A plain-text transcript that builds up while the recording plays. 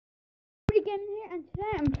and today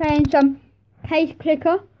I'm playing some case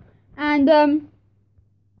clicker, and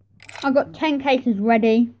I've got 10 cases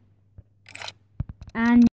ready,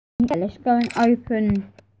 and yeah, let's go and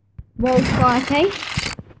open World Fire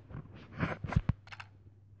case,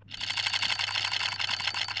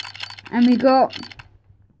 and we got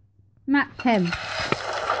map 10.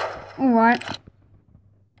 Alright,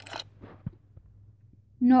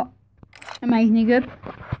 not amazingly good,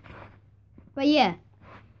 but yeah.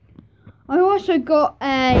 I also got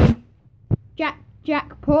a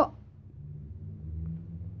jackpot,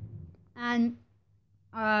 and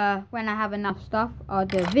when I have enough stuff, I'll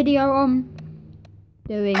do a video on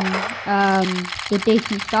doing the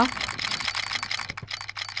decent stuff.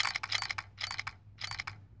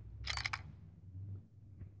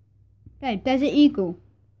 Okay, Desert Eagle,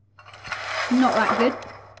 not that good.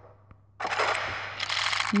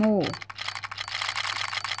 More.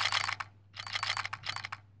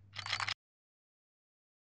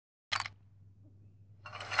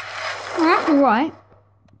 Oh, that's alright.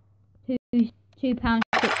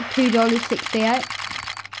 $2.68.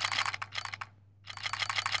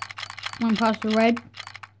 One parcel red.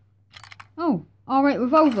 Oh, R8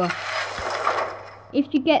 revolver.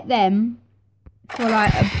 If you get them for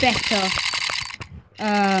like a better,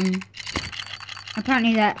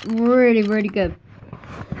 apparently they're really good.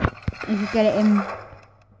 If you get it in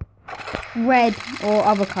red or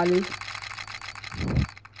other colours.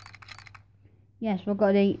 Yes, we've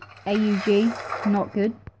got the AUG, not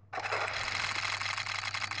good.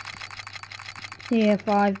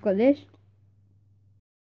 CF5, got this.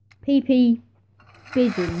 PP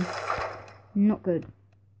Bizzle, not good.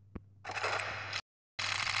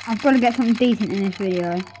 I've got to get something decent in this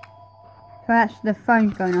video. So that's the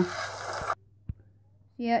phone's going off.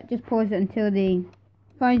 Yeah, just pause it until the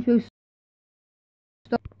phones will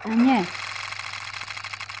stop. And yeah.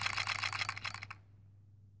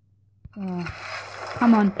 Oh,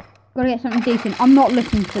 come on, gotta get something decent. I'm not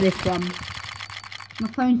looking for this one. My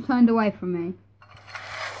phone's turned away from me.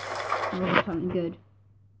 I've got something good.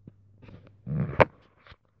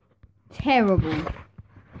 Terrible.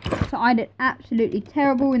 So I did absolutely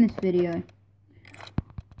terrible in this video.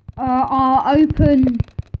 I'll open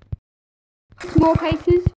more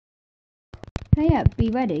cases. So yeah, be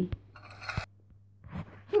ready.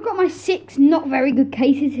 I've got my 6 not very good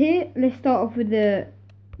cases here. Let's start off with the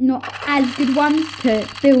not as good ones to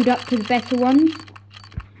build up to the better ones.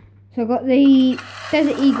 So I've got the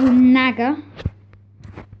Desert Eagle Naga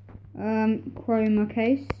chroma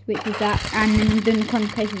case, which is that, and then I'm doing the chroma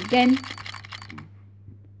cases again.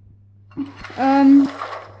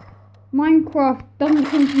 Minecraft doesn't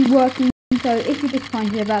seem to be working, so if you're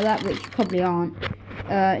disappointed about that, which you probably aren't,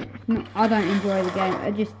 I don't enjoy the game.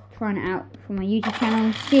 I'm just trying it out for my YouTube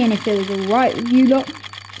channel, seeing if it was alright with you lot,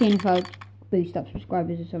 seeing if I'd boost up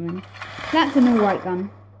subscribers or something. That's an alright gun.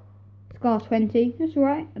 Scar 20, that's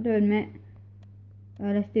alright, I do admit.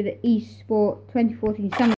 Let's do the eSport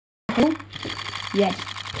 2014 Summer. Yes,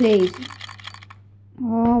 please.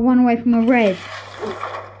 Oh, one away from a red.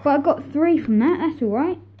 But I got 3 from that, that's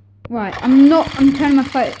alright. Right, I'm turning my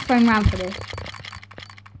phone round for this.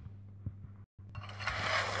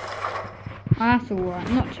 Oh, that's alright,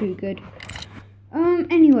 not too good.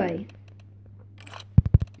 Anyway.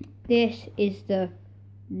 This is the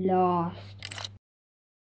last.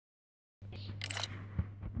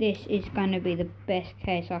 This is going to be the best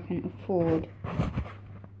case I can afford.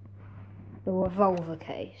 The revolver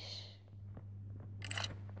case.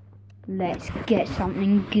 Let's get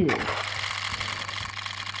something good.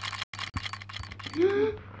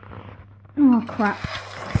 Oh crap.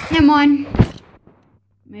 Never mind.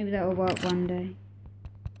 Maybe that will work one day.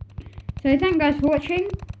 So thank you guys for watching.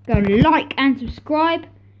 Go like and subscribe.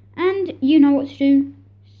 And you know what to do.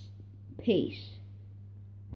 Peace.